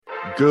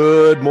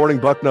Good morning,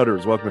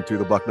 Bucknutters. Welcome to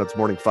the Bucknuts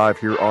Morning 5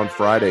 here on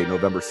Friday,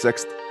 November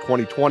 6th,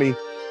 2020.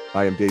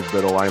 I am Dave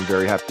Biddle. I am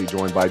very happy to be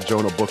joined by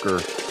Jonah Booker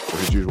for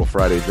his usual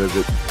Friday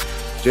visit.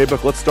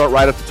 JBook, let's start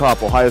right at the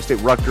top. Ohio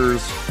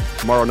State-Rutgers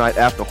tomorrow night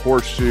at the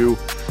Horseshoe.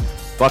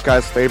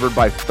 Buckeyes favored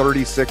by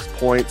 36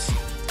 points.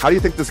 How do you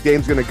think this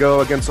game's going to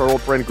go against our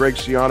old friend Greg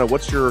Schiano?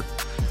 What's your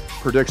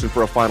prediction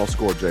for a final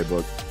score,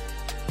 JBook?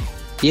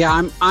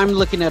 Yeah, I'm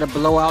looking at a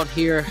blowout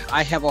here.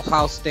 I have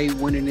Ohio State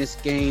winning this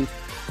game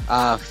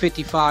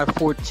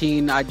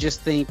 55-14. I just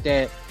think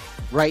that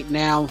right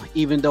now,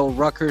 even though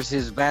Rutgers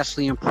is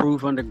vastly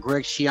improved under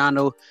Greg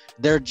Schiano,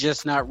 they're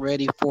just not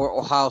ready for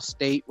Ohio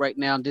State right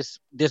now. This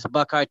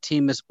Buckeye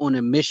team is on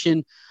a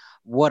mission.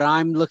 What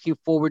I'm looking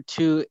forward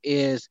to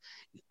is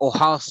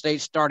Ohio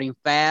State starting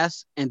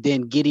fast and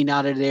then getting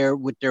out of there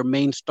with their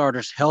main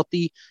starters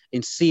healthy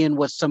and seeing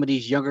what some of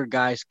these younger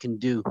guys can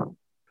do.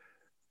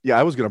 Yeah,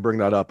 I was going to bring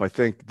that up. I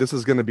think this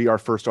is going to be our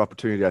first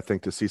opportunity, I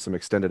think, to see some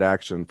extended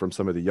action from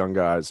some of the young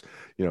guys,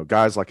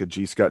 guys like a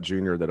G. Scott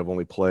Jr. that have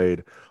only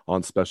played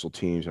on special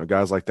teams,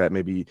 guys like that.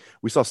 Maybe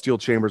we saw Steel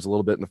Chambers a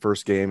little bit in the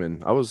first game,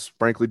 and I was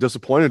frankly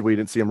disappointed we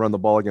didn't see him run the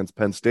ball against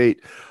Penn State.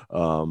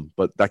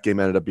 But that game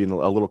ended up being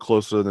a little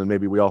closer than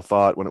maybe we all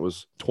thought when it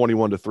was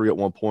 21-3 at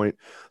one point.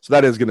 So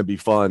that is going to be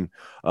fun.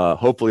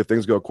 Hopefully, if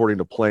things go according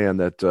to plan,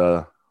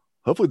 that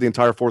hopefully the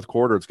entire fourth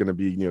quarter, it's going to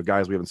be,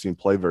 guys we haven't seen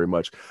play very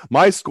much.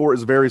 My score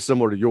is very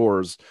similar to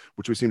yours,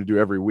 which we seem to do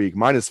every week.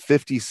 Mine is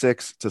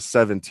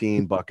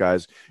 56-17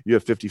 Buckeyes. You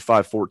have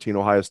 55-14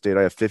 Ohio State.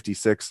 I have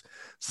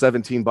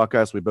 56-17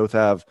 Buckeyes. We both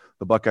have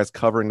the Buckeyes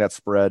covering that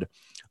spread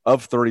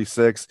of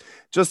 36.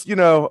 Just,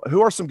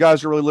 who are some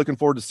guys you're really looking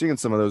forward to seeing,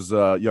 some of those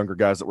younger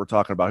guys that we're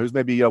talking about? Who's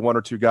maybe one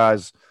or two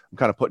guys? I'm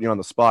kind of putting you on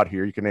the spot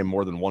here. You can name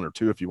more than one or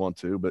two if you want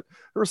to, but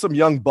who are some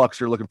young Bucks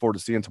you're looking forward to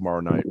seeing tomorrow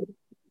night?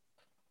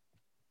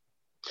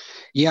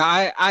 Yeah,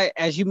 I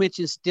as you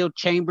mentioned, Steel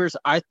Chambers,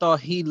 I thought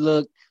he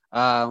looked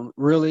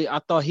I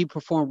thought he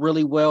performed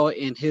really well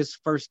in his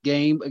first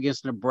game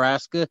against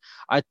Nebraska.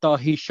 I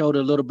thought he showed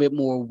a little bit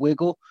more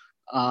wiggle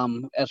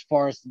as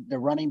far as the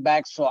running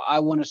back. So I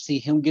want to see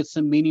him get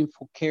some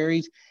meaningful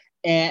carries.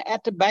 And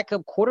at the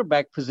backup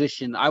quarterback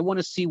position, I want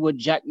to see what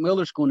Jack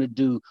Miller's going to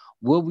do.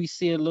 Will we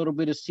see a little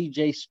bit of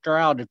C.J.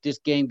 Stroud if this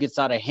game gets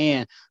out of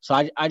hand?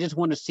 So I just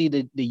want to see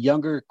the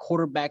younger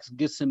quarterbacks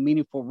get some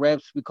meaningful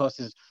reps, because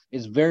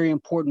it's very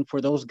important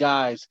for those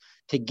guys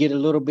to get a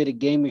little bit of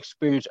game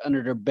experience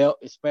under their belt,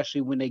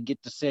 especially when they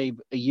get to save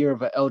a year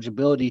of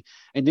eligibility.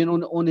 And then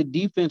on the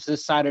defensive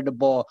side of the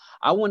ball,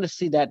 I want to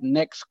see that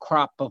next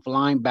crop of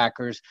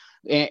linebackers.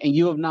 And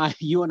you and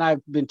I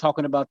have been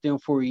talking about them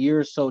for a year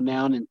or so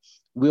now, and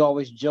we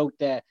always joke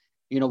that,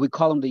 we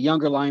call them the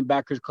younger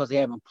linebackers because they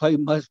haven't played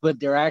much, but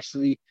they're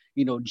actually,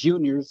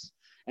 juniors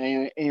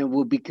and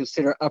will be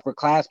considered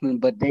upperclassmen,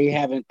 but they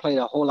haven't played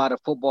a whole lot of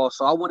football.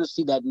 So I want to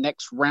see that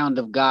next round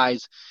of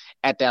guys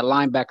at that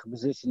linebacker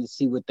position to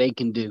see what they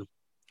can do.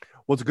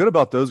 What's good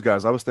about those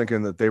guys, I was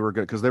thinking that they were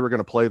good because they were going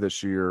to play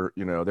this year.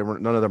 None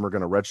of them were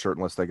going to redshirt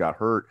unless they got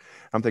hurt.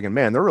 I'm thinking,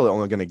 man, they're really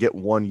only going to get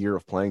 1 year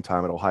of playing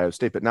time at Ohio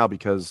State. But now,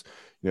 because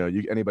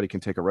anybody can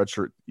take a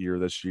redshirt year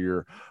this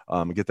year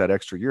and get that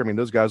extra year. I mean,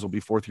 those guys will be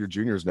fourth-year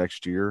juniors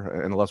next year,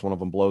 and unless one of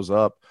them blows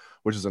up,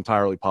 which is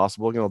entirely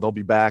possible. They'll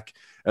be back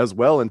as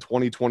well in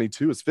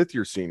 2022 as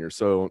fifth-year seniors.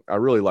 So I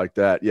really like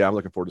that. Yeah, I'm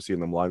looking forward to seeing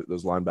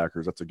those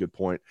linebackers. That's a good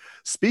point.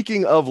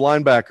 Speaking of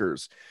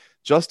linebackers,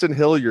 Justin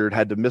Hilliard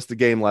had to miss the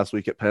game last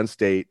week at Penn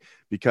State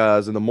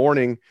because in the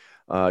morning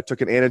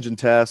took an antigen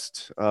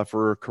test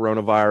for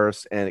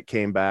coronavirus, and it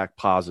came back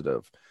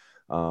positive.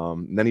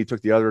 And then he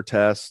took the other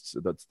test,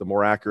 that's the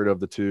more accurate of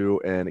the two,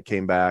 and it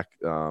came back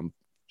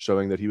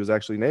showing that he was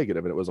actually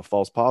negative, and it was a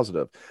false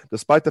positive.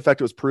 Despite the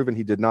fact it was proven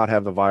he did not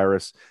have the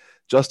virus,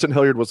 Justin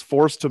Hilliard was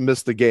forced to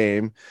miss the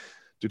game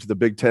due to the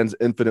Big Ten's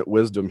infinite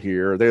wisdom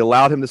here. They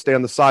allowed him to stay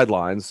on the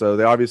sidelines, so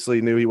they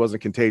obviously knew he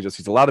wasn't contagious.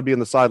 He's allowed to be in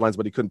the sidelines,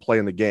 but he couldn't play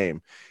in the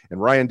game. And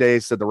Ryan Day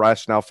said the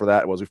rationale for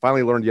that was, we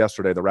finally learned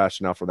yesterday, the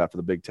rationale for that for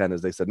the Big Ten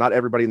is they said not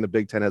everybody in the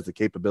Big Ten has the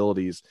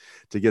capabilities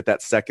to get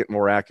that second,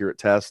 more accurate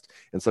test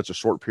in such a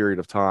short period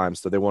of time.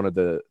 So they wanted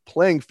the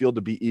playing field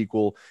to be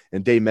equal.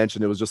 And Day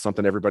mentioned it was just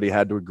something everybody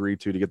had to agree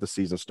to get the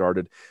season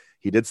started.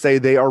 He did say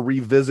they are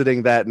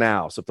revisiting that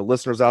now. So if the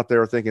listeners out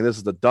there are thinking this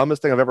is the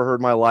dumbest thing I've ever heard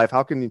in my life,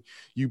 how can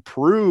you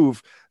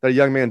prove that a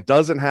young man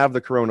doesn't have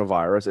the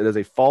coronavirus? It is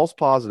a false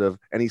positive,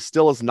 and he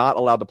still is not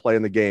allowed to play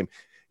in the game.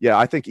 Yeah,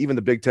 I think even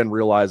the Big Ten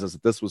realizes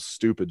that this was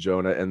stupid,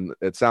 Jonah, and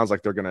it sounds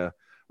like they're going to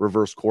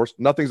reverse course.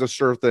 Nothing's a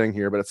sure thing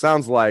here, but it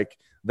sounds like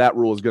that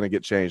rule is going to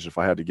get changed if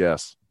I had to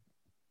guess.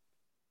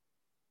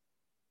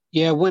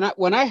 Yeah,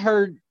 when I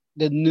heard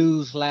the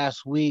news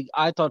last week,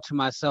 I thought to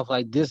myself,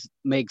 like, this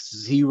makes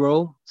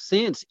zero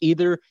sense.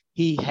 Either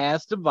he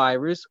has the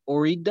virus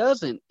or he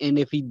doesn't. And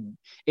if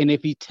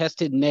he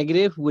tested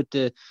negative with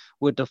the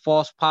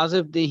false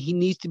positive, then he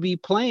needs to be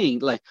playing.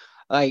 Like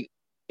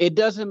it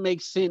doesn't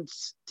make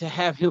sense to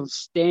have him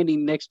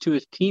standing next to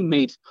his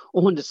teammates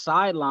on the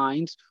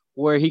sidelines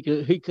where he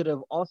could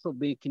have also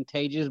been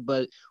contagious,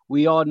 but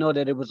we all know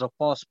that it was a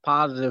false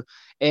positive.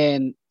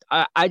 And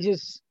I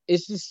just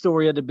it's the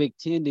story of the Big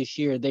Ten this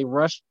year. They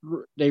rushed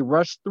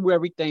through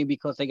everything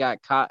because they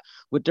got caught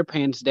with their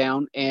pants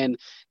down, and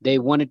they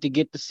wanted to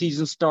get the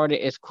season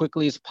started as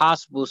quickly as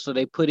possible. So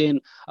they put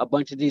in a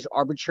bunch of these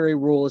arbitrary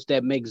rules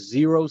that make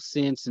zero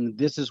sense, and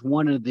this is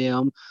one of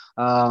them.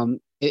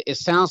 It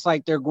sounds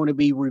like they're going to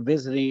be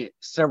revisiting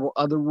several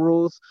other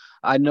rules.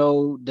 I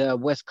know the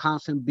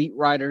Wisconsin beat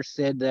writer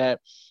said that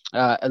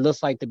it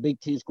looks like the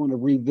Big Ten is going to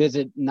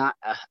revisit not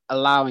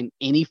allowing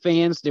any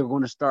fans. They're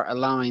going to start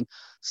allowing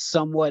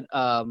somewhat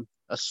a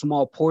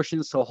small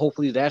portion. So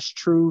hopefully that's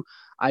true.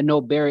 I know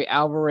Barry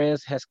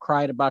Alvarez has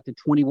cried about the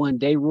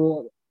 21-day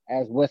rule,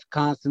 as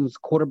Wisconsin's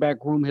quarterback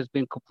room has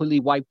been completely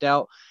wiped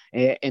out,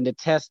 and the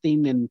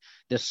testing and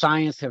the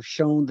science have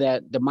shown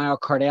that the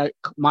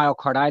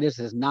myocarditis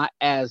is not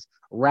as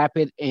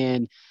rapid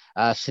and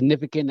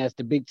significant as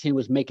the Big Ten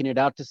was making it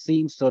out to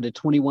seem. So the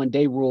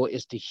 21-day rule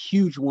is the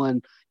huge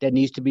one that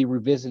needs to be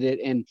revisited.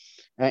 And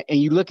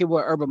you look at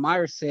what Urban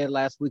Meyer said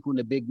last week on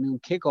the Big Noon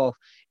Kickoff,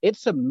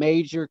 it's a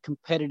major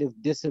competitive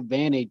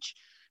disadvantage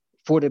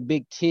for the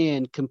Big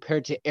Ten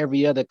compared to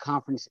every other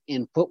conference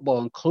in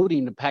football,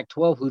 including the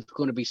Pac-12, who's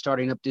going to be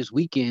starting up this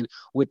weekend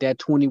with that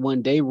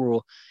 21-day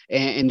rule.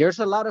 And there's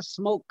a lot of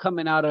smoke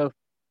coming out of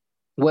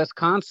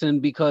Wisconsin,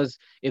 because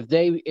if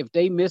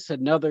they miss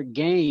another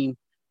game,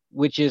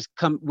 which is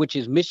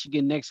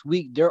Michigan next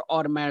week, they're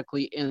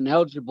automatically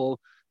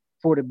ineligible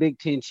for the Big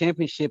Ten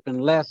championship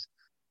unless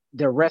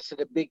the rest of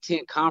the Big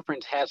Ten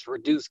conference has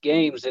reduced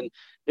games. And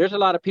there's a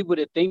lot of people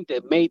that think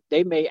that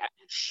they may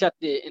shut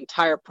the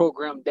entire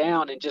program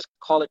down and just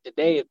call it the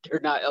day if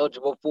they're not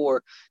eligible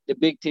for the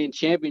Big Ten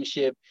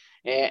championship.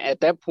 And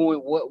at that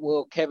point, what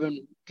will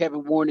Kevin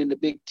Warren and the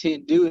Big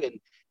Ten do? And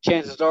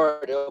chances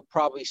are they'll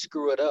probably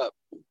screw it up.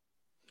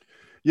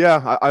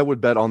 Yeah, I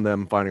would bet on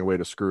them finding a way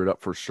to screw it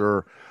up for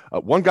sure.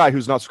 One guy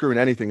who's not screwing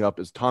anything up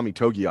is Tommy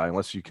Togiai,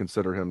 unless you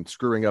consider him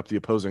screwing up the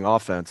opposing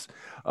offense.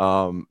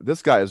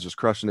 This guy is just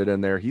crushing it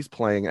in there. He's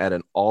playing at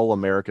an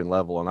all-American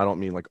level, and I don't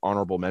mean like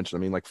honorable mention. I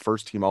mean like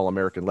first-team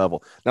all-American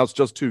level. Now, it's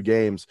just 2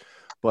 games,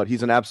 but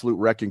he's an absolute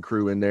wrecking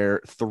crew in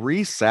there.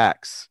 3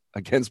 sacks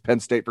against Penn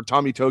State for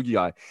Tommy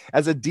Togiai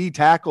as a D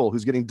tackle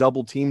who's getting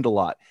double teamed a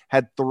lot,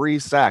 had 3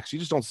 sacks. You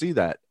just don't see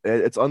that.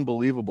 It's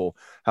unbelievable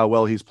how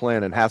well he's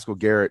playing. And Haskell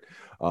Garrett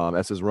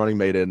as his running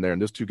mate in there.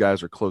 And those 2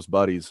 guys are close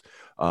buddies.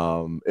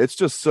 It's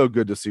just so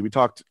good to see. We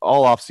talked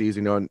all off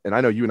season, and I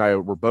know you and I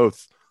were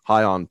both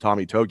high on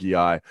Tommy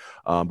Togiai,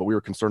 but we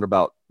were concerned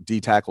about D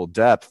tackle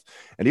depth.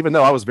 And even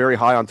though I was very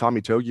high on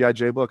Tommy Togiai,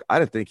 JBook, I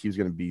didn't think he was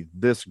going to be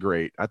this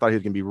great. I thought he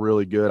was going to be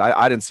really good.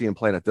 I didn't see him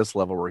playing at this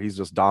level where he's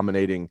just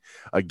dominating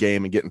a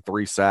game and getting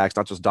 3 sacks,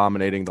 not just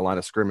dominating the line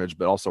of scrimmage,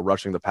 but also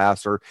rushing the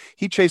passer.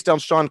 He chased down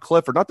Sean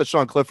Clifford. Not that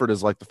Sean Clifford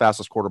is like the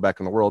fastest quarterback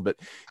in the world, but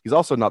he's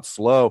also not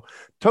slow.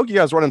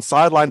 Togiai's running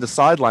sideline to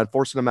sideline,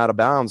 forcing him out of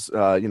bounds,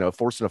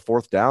 forcing a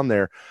 4th down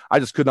there. I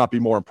just could not be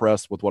more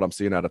impressed with what I'm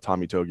seeing out of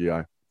Tommy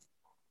Togiai.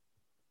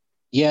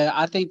 Yeah,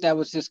 I think that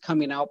was his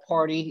coming out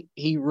party.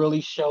 He really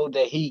showed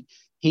that he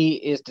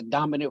is the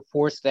dominant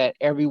force that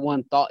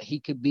everyone thought he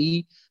could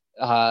be,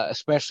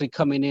 especially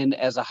coming in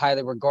as a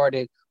highly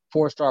regarded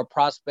 4-star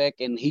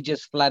prospect, and he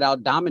just flat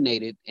out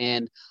dominated.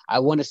 And I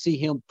want to see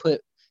him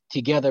put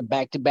together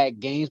back-to-back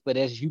games. But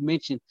as you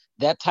mentioned,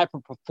 that type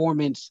of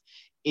performance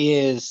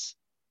is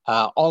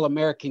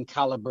all-American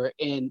caliber.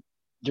 And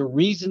the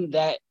reason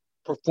that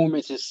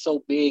performance is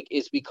so big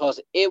is because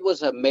it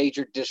was a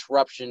major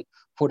disruption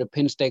for the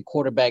Penn State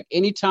quarterback.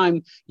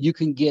 Anytime you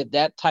can get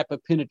that type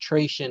of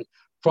penetration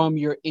from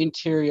your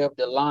interior of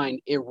the line,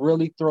 it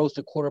really throws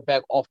the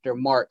quarterback off their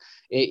mark.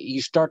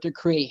 You start to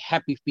create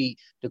happy feet.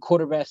 The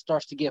quarterback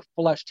starts to get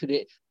flushed to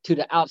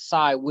the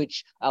outside,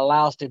 which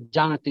allows the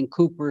Jonathan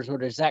Coopers or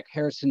the Zach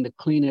Harrison to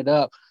clean it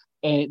up.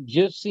 And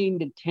just seeing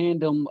the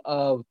tandem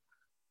of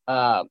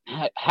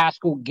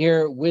Haskell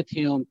Garrett with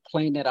him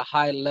playing at a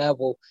high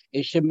level,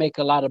 it should make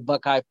a lot of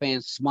Buckeye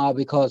fans smile,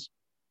 because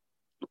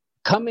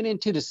coming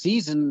into the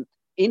season,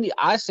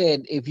 I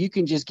said if you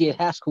can just get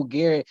Haskell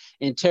Garrett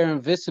and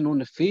Taron Vincent on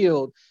the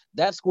field,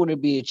 that's going to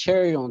be a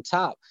cherry on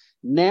top.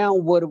 Now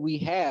what do we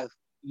have?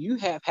 You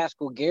have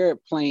Haskell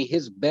Garrett playing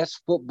his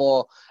best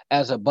football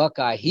as a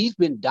Buckeye. He's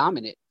been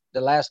dominant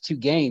the last 2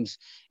 games.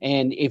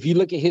 And if you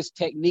look at his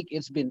technique,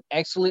 it's been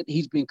excellent.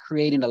 He's been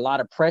creating a lot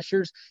of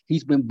pressures.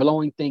 He's been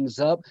blowing things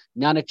up.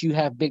 Now that you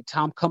have Big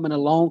Tom coming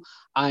along,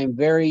 I'm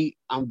very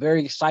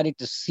excited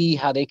to see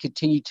how they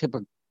continue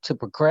to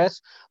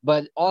progress,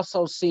 but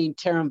also seeing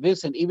Taron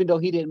Vincent, even though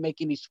he didn't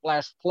make any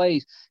splash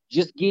plays,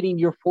 just getting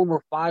your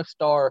former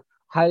 5-star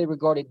highly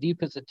regarded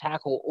defensive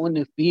tackle on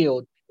the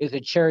field is a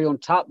cherry on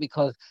top,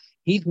 because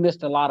he's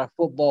missed a lot of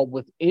football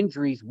with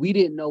injuries. We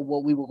didn't know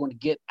what we were going to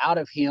get out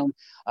of him.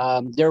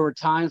 There were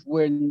times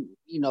when,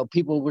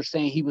 people were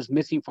saying he was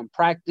missing from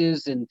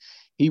practice and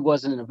he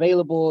wasn't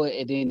available.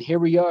 And then here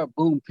we are,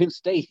 boom, Penn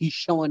State, he's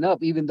showing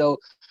up, even though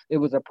it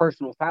was a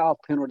personal foul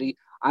penalty.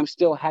 I'm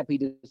still happy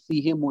to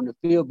see him on the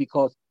field,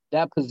 because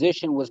that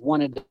position was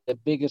one of the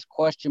biggest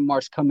question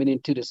marks coming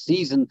into the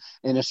season,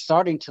 and it's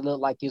starting to look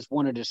like it's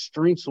one of the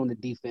strengths on the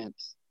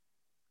defense.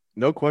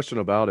 No question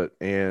about it.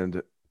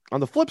 And on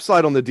the flip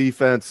side, on the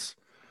defense,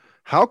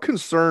 how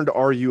concerned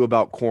are you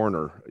about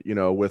corner,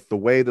 with the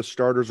way the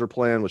starters are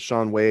playing with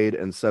Sean Wade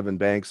and Seven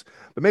Banks,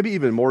 but maybe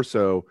even more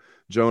so,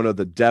 Jonah,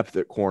 the depth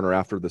at corner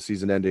after the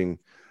season ending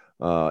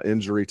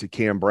injury to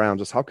Cam Brown?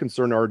 Just how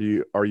concerned are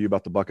you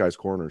about the Buckeyes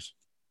corners?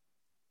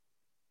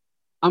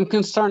 I'm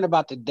concerned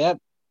about the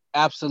depth,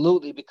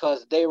 absolutely,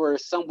 because they were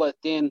somewhat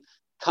thin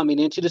coming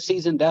into the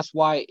season. That's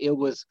why it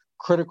was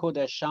critical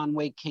that Sean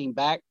Wade came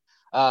back,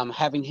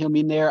 having him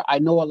in there. I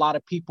know a lot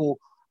of people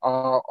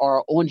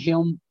are on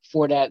him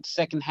for that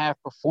second half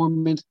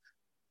performance,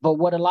 but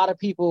what a lot of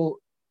people,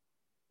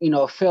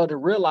 fail to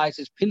realize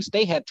is Penn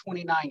State had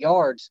 29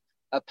 yards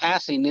of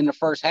passing in the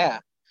first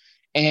half.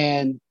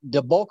 And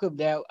the bulk of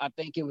that, I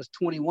think it was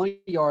 21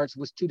 yards,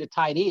 was to the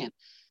tight end.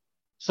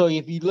 So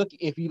if you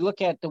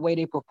look at the way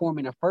they performed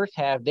in the first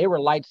half, they were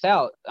lights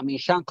out. I mean,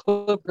 Sean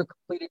Clifford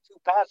completed 2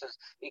 passes.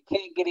 It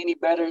can't get any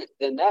better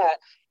than that.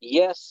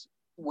 Yes,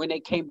 when they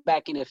came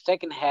back in the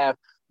second half,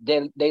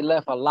 they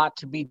left a lot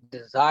to be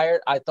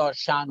desired. I thought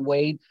Sean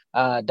Wade,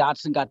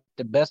 Dotson got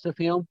the best of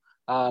him.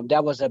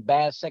 That was a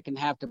bad second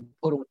half to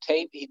put on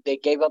tape. They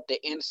gave up the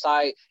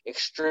inside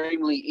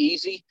extremely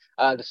easy.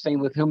 The same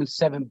with him and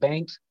Seven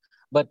Banks.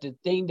 But the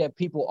thing that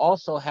people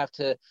also have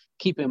to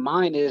keep in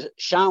mind is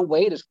Sean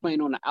Wade is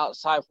playing on the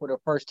outside for the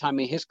first time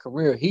in his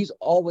career. He's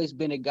always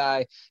been a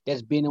guy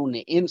that's been on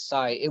the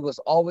inside. It was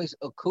always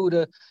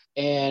Okuda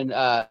and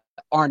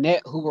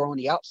Arnett who were on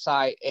the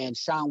outside, and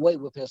Sean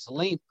Wade with his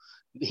length,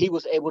 he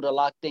was able to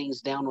lock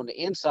things down on the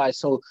inside.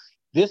 So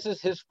this is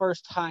his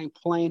first time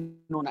playing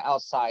on the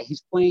outside.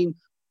 He's playing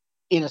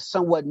in a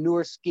somewhat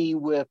newer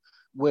scheme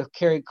with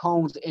Kerry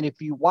Combs. And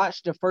if you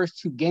watch the first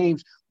 2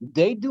 games,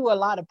 they do a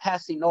lot of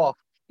passing off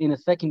in the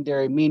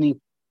secondary, meaning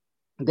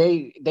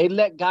they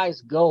let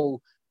guys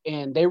go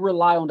and they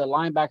rely on the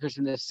linebackers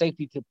and the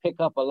safety to pick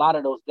up a lot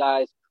of those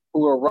guys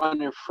who are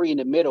running free in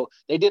the middle.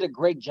 They did a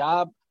great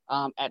job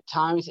at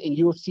times, and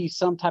you'll see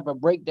some type of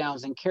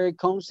breakdowns. And Kerry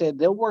Combs said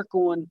they'll work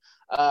on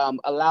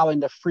allowing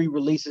the free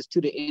releases to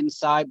the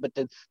inside. But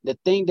the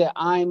thing that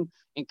I'm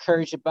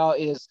encouraged about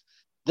is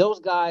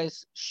those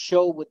guys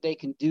show what they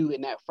can do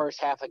in that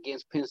first half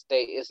against Penn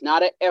State. It's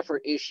not an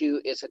effort issue.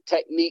 It's a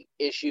technique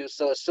issue.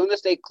 So as soon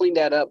as they clean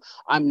that up,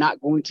 I'm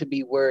not going to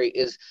be worried.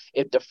 Is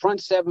if the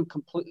front seven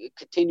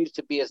continues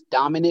to be as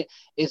dominant,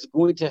 it's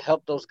going to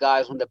help those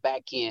guys on the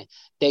back end.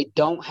 They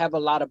don't have a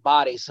lot of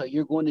body, so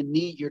you're going to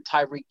need your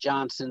Tyreek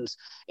Johnsons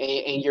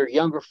and your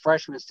younger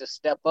freshmen to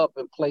step up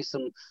and play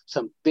some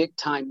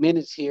big-time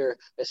minutes here,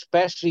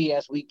 especially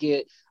as we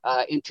get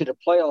into the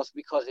playoffs,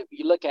 because if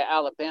you look at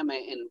Alabama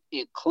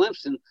and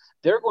Clemson,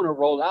 they're going to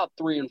roll out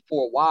 3 and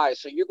 4 wide.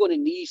 So you're going to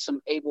need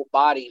some able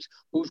bodies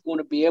who's going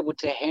to be able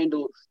to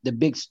handle the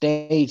big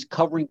stage,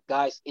 covering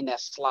guys in that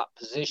slot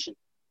position.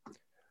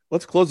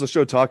 Let's close the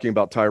show talking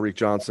about Tyreek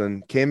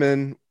Johnson. Came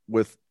in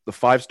with the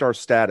 5-star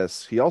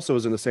status. He also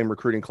is in the same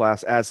recruiting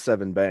class as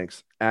Seven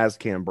Banks, as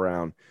Cam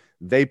Brown.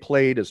 They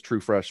played as true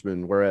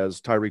freshmen,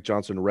 whereas Tyreek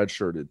Johnson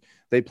redshirted.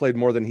 They played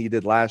more than he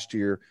did last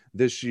year.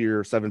 This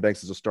year, Seven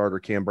Banks is a starter.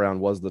 Cam Brown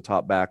was the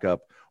top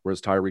backup, whereas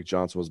Tyreek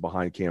Johnson was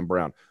behind Cam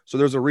Brown. So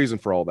there's a reason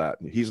for all that.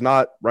 He's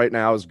not right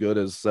now as good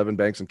as Seven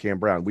Banks and Cam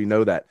Brown. We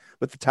know that.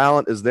 But the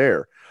talent is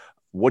there.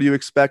 What do you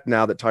expect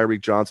now that Tyreek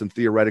Johnson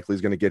theoretically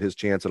is going to get his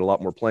chance at a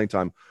lot more playing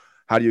time?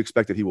 How do you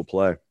expect that he will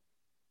play?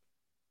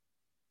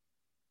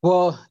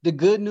 Well, the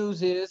good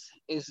news is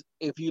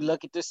if you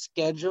look at the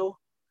schedule,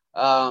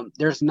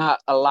 there's not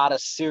a lot of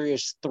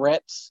serious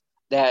threats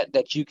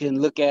that you can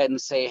look at and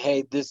say,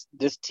 hey,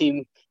 this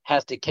team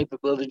has the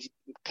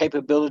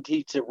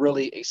capability to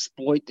really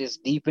exploit this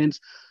defense.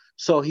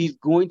 So he's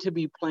going to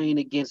be playing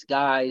against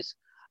guys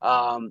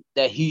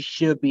that he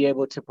should be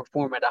able to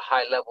perform at a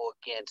high level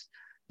against.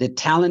 The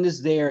talent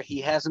is there.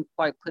 He hasn't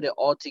quite put it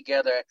all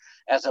together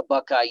as a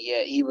Buckeye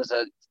yet. He was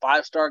a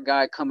 5-star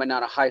guy coming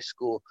out of high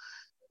school.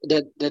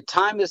 The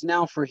time is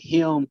now for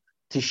him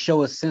to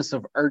show a sense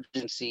of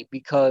urgency,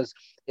 because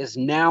it's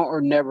now or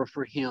never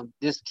for him.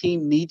 This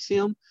team needs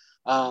him.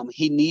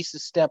 He needs to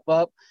step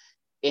up,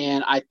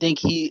 and I think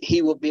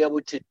he will be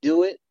able to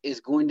do it. Is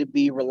going to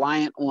be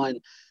reliant on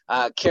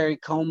Kerry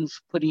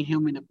Combs putting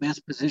him in the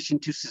best position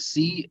to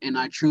succeed, and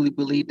I truly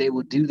believe they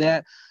will do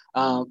that.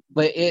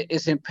 But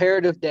it's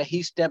imperative that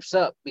he steps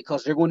up,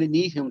 because they're going to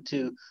need him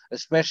to,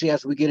 especially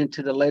as we get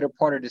into the later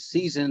part of the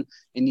season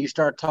and you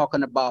start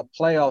talking about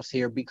playoffs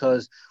here,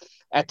 because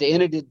at the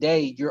end of the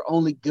day, you're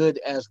only good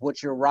as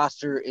what your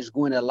roster is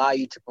going to allow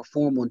you to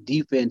perform on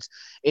defense.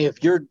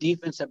 If your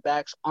defensive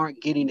backs aren't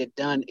getting it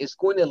done, it's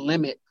going to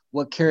limit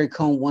what Kerry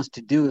Cone wants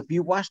to do. If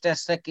you watch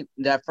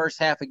that first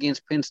half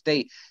against Penn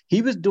State,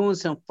 he was doing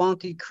some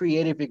funky,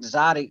 creative,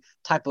 exotic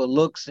type of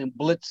looks and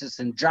blitzes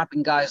and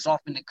dropping guys off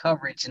into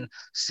coverage and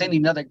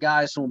sending other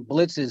guys on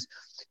blitzes.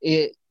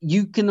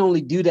 You can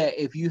only do that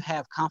if you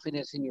have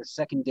confidence in your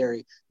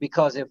secondary,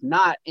 because if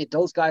not, if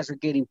those guys are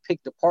getting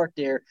picked apart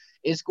there,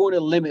 it's going to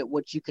limit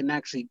what you can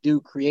actually do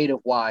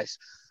creative-wise.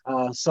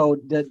 So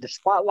the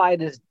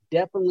spotlight is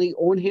definitely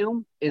on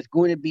him. It's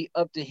going to be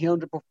up to him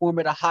to perform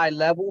at a high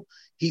level.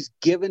 He's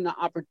given the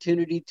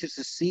opportunity to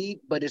succeed,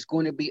 but it's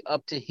going to be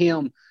up to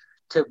him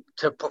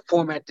to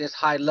perform at this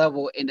high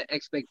level, and the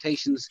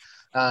expectations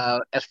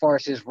as far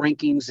as his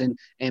rankings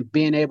and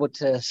being able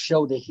to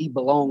show that he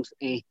belongs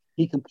and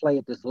he can play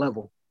at this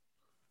level.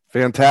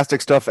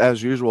 Fantastic stuff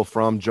as usual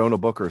from Jonah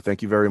Booker.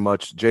 Thank you very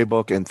much,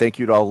 JBook, and thank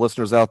you to all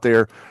listeners out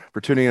there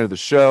for tuning into the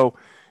show.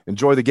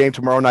 Enjoy the game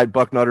tomorrow night,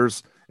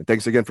 Bucknutters, and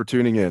thanks again for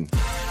tuning in.